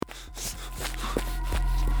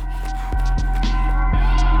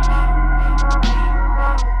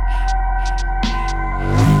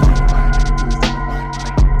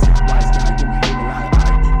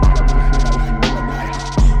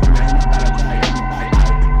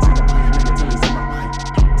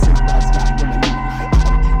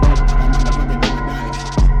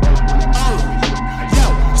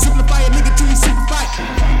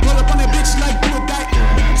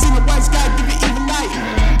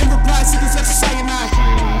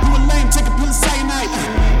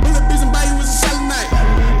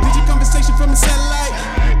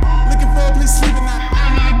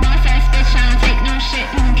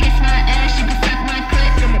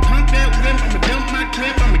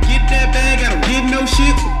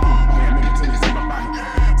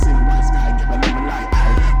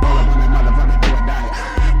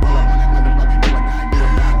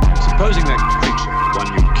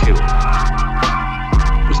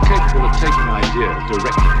idea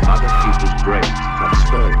directly from other people's brains,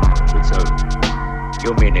 transferring it to its own.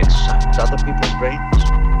 You mean it sucked other people's brains?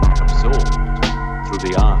 Absorbed through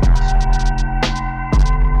the eye.